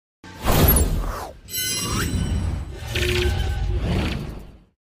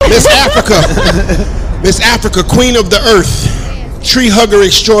Miss Africa. Miss Africa, queen of the earth, tree hugger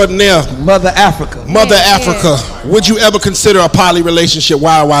extraordinaire. Mother Africa. Mother Africa. Would you ever consider a poly relationship?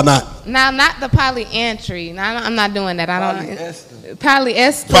 Why or why not? Now, not the polyandry. No, I'm not doing that. I don't.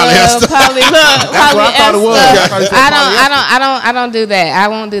 Polyester. Polyester. I don't do that. I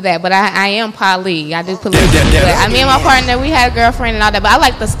won't do that. But I am poly. I do polygamy. I mean, my partner, we had a girlfriend and all that. But I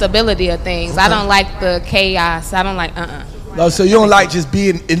like the stability of things. I don't like the chaos. I don't like No, so you don't like just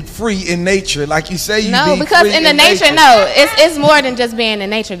being free in nature, like you say you No, because in the nature, no, it's more than just being in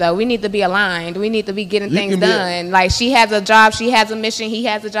nature though. We need to be aligned. We need to be getting things done. Like she has a job, she has a mission. He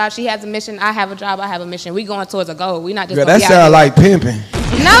has a job, she has a mission. I have a job, I have a mission. We going towards a goal. We not just. Yeah, that sounds like pimping.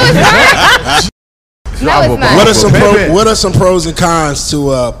 No, it's not. No, it's not. What are some pros and cons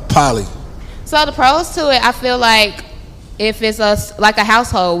to poly? So the pros to it, I feel like. If it's like a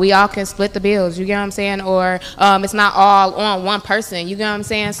household, we all can split the bills, you get what I'm saying? Or it's not all on one person, you get what I'm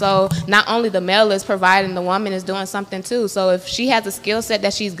saying? So not only the male is providing, the woman is doing something too. So if she has a skill set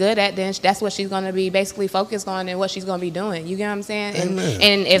that she's good at, then that's what she's going to be basically focused on and what she's going to be doing, you get what I'm saying?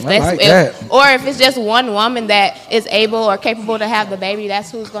 And if or if it's just one woman that is able or capable to have the baby, that's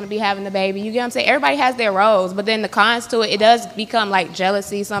who's going to be having the baby, you get what I'm saying? Everybody has their roles, but then the cons to it does become like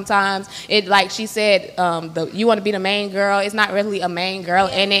jealousy sometimes. It, like she said, you want to be the main girl. It's not really a main girl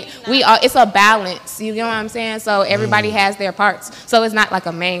in it. It's a balance. You know what I'm saying? So everybody has their parts. So it's not like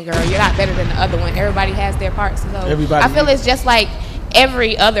a main girl. You're not better than the other one. Everybody has their parts. So I feel it's just like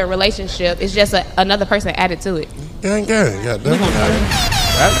every other relationship. It's just another person added to it. I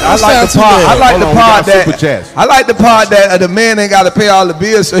like the part that the man ain't got to pay all the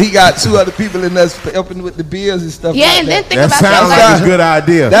bills, so he got two other people in us helping with the bills and stuff. Yeah, like and then think that about sounds like a good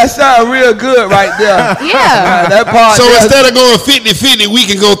idea. That sounds real good right there. Yeah. That part. So instead of going 50-50, we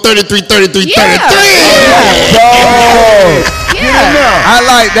can go 33-33-33. Yeah. I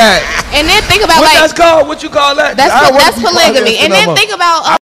like that. And then think about what that's called. What you call that? That's polygamy. And then think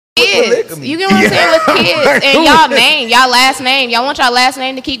about. Kids. You get what I'm saying with kids and y'all last name. Y'all want y'all last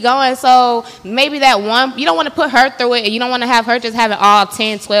name to keep going. So maybe that one, you don't want to put her through it and you don't want to have her just having all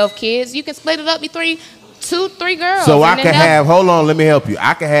 10, 12 kids. You can split it up, be 2, 3 girls. So I can have, hold on, let me help you.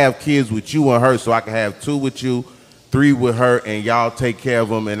 I can have kids with you and her, so I can have 2 with you, 3 with her, and y'all take care of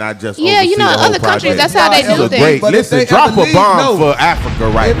them, and I just oversee you know, the whole other countries, project. that's how they do things. Great. Listen, drop a bomb for Africa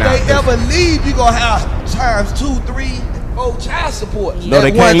right now. If they ever leave, you gonna have times 2, 3, 4 child support. No,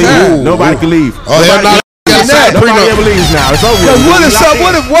 they can't leave. Nobody can leave. Nobody ever leaves now. It's over. Because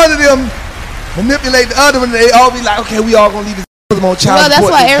what if one of them manipulate the other one and they all be like, okay, we all gonna leave this on child that's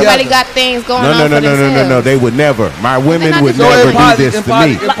support why everybody together. got things going on for themselves. No, they would never. My women would never do this to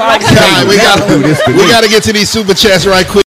me. We got to get to these super chats right quick.